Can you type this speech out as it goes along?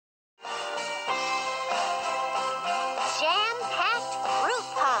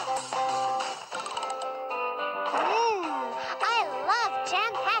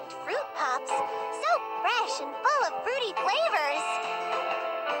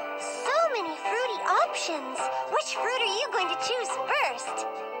options. Which fruit are you going to choose first?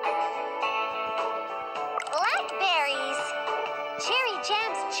 Blackberries. Cherry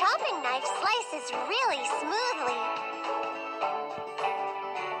Jam's chopping knife slices really smoothly.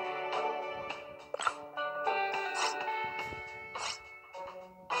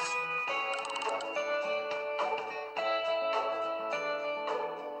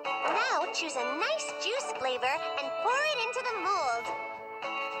 Now choose a nice juice flavor and pour it into the mold.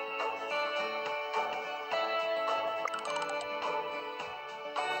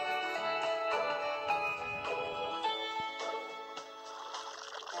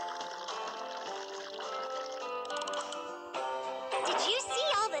 Did you see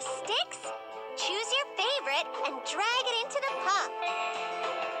all the sticks? Choose your favorite and drag it into the pop.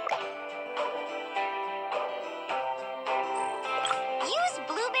 Use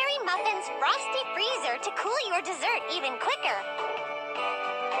Blueberry Muffin's Frosty Freezer to cool your dessert even quicker.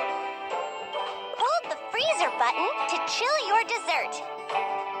 Hold the freezer button to chill your dessert.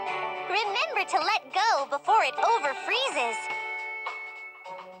 Remember to let go before it over-freezes.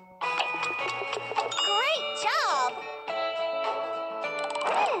 Great job!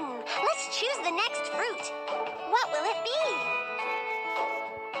 Let's choose the next fruit. What will it be?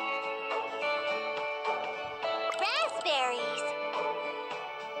 Raspberries.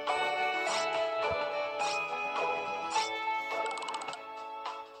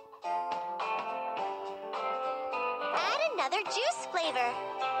 Add another juice flavor.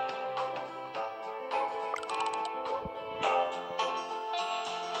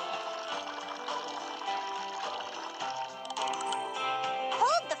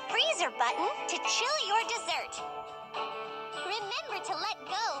 Button to chill your dessert. Remember to let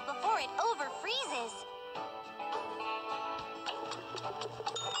go before it over-freezes.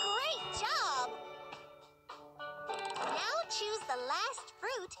 Great job! Now choose the last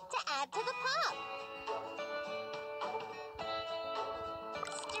fruit to add to the pop.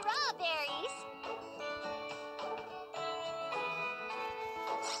 Strawberries.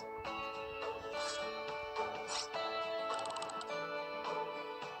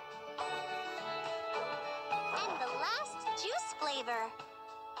 And the last juice flavor.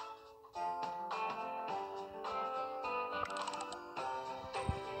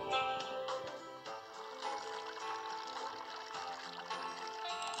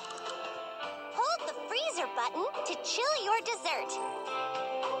 Hold the freezer button to chill your dessert.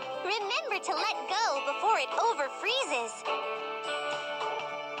 Remember to let go before it over-freezes.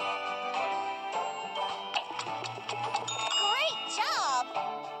 Great job!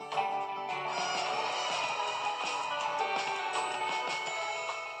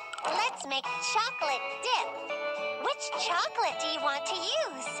 Let's make chocolate dip. Which chocolate do you want to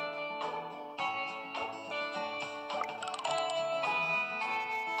use?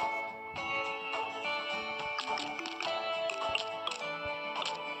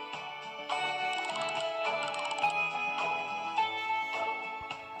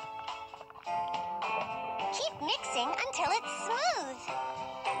 Keep mixing until it's smooth.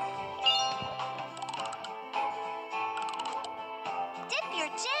 Dip your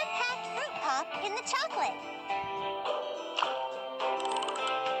jam-packed fruit pop in the chocolate.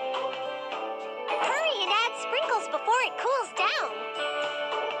 Hurry and add sprinkles before it cools down.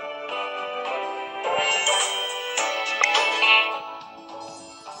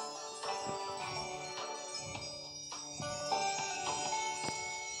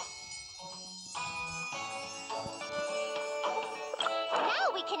 Now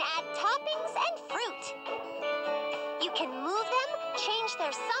we can add toppings and fruit. You can move them, change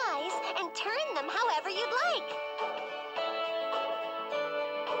their size, and turn them however you'd like.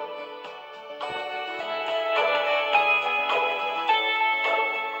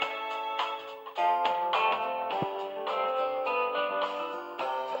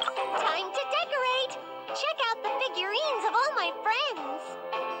 Time to decorate! Check out the figurines of all my friends.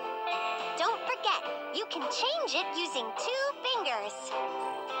 Don't forget, you can change it using 2 fingers.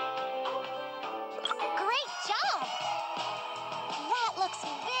 Great job! That looks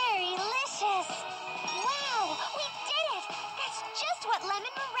very delicious. Wow, we did it! That's just what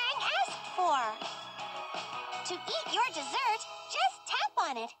lemon meringue asked for. To eat your dessert, just tap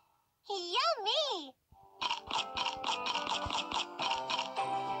on it. Yummy!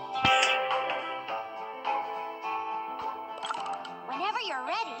 Whenever you're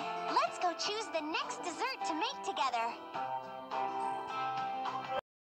ready, let's go choose the next dessert to make together.